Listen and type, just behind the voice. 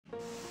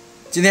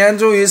今天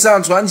终于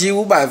上传奇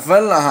500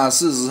分了哈，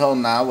是时候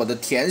拿我的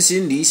甜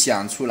心理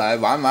想出来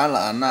玩玩了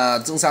啊。那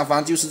正上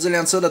方就是这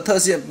辆车的特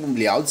性，不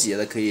了解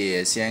的可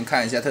以先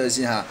看一下特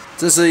性哈。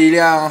这是一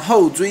辆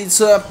后追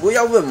车，不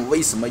要问我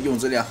为什么用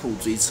这辆后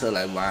追车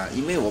来玩，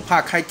因为我怕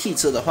开 T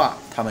车的话，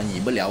他们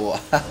赢不了我。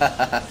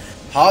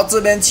好，这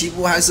边起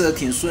步还是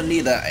挺顺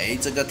利的，哎，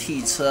这个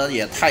T 车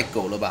也太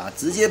狗了吧，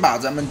直接把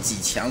咱们挤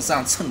墙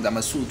上蹭咱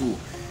们速度。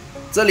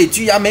这里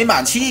居然没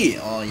满气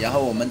哦，然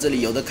后我们这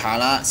里有的卡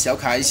了，小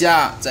卡一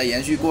下，再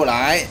延续过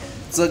来。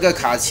这个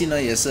卡气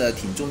呢也是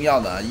挺重要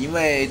的，因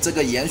为这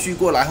个延续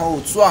过来后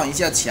撞一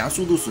下墙，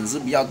速度损失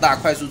比较大，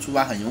快速出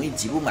发很容易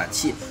挤不满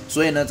气，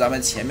所以呢咱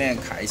们前面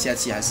卡一下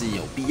气还是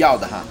有必要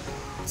的哈。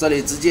这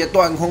里直接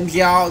断空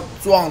飘，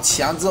撞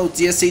墙之后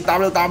接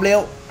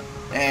CWW。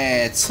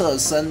哎，侧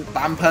身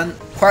单喷，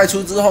快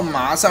出之后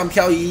马上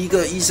漂移一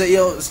个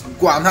ECU，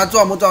 管它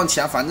撞不撞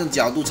墙，反正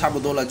角度差不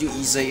多了就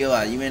ECU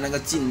啊，因为那个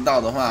近道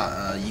的话，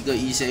一个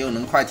ECU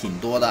能快挺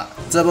多的。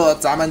这不，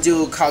咱们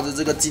就靠着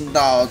这个近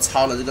道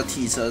超了这个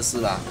T 车是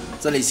吧？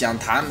这里想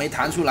弹没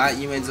弹出来，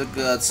因为这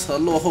个车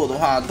落后的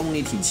话，动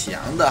力挺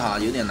强的哈，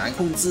有点难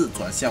控制，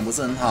转向不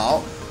是很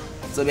好。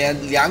这边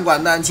两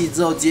管氮气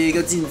之后接一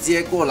个进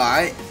阶过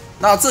来。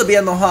那这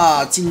边的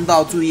话，进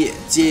道注意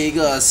接一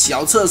个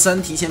小侧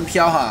身提前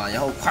飘哈，然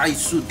后快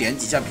速点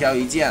几下漂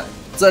移键。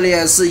这里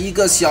也是一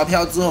个小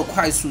飘之后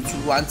快速出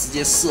弯，直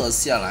接射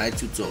下来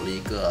就走了一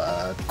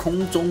个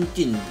空中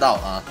进道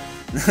啊。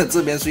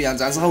这边虽然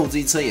咱是后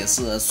追车，也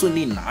是顺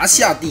利拿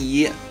下第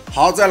一。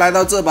好，再来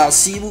到这把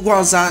西部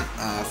矿山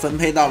啊，分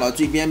配到了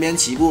最边边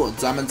起步，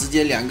咱们直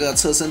接两个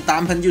侧身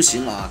单喷就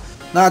行了啊。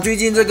那最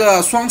近这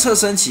个双侧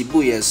身起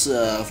步也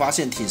是发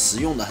现挺实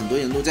用的，很多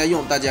人都在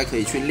用，大家可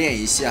以去练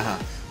一下哈。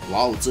哇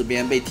哦，这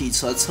边被 T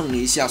车蹭了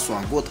一下，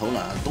爽过头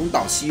了，东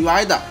倒西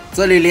歪的。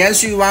这里连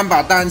续弯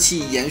把氮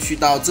气延续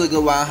到这个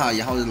弯哈，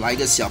然后来一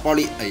个小暴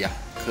力，哎呀，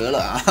咳了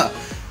啊。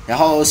然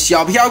后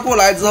小飘过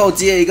来之后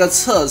接一个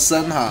侧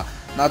身哈。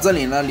那这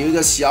里呢留一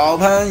个小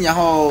喷，然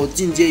后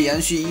进阶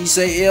延续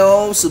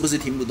ECU， 是不是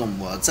听不懂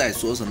我在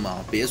说什么？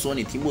别说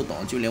你听不懂，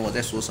就连我在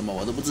说什么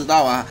我都不知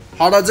道啊。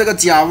好的，这个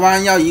假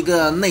弯要一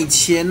个内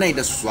切内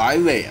的甩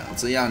尾啊，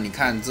这样你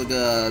看这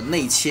个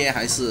内切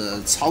还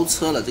是超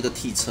车了这个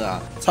T 车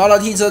啊。超了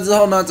T 车之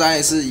后呢，咱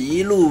也是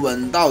一路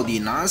稳到底，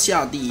拿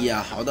下第一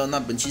啊。好的，那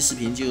本期视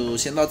频就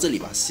先到这里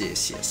吧，谢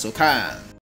谢收看。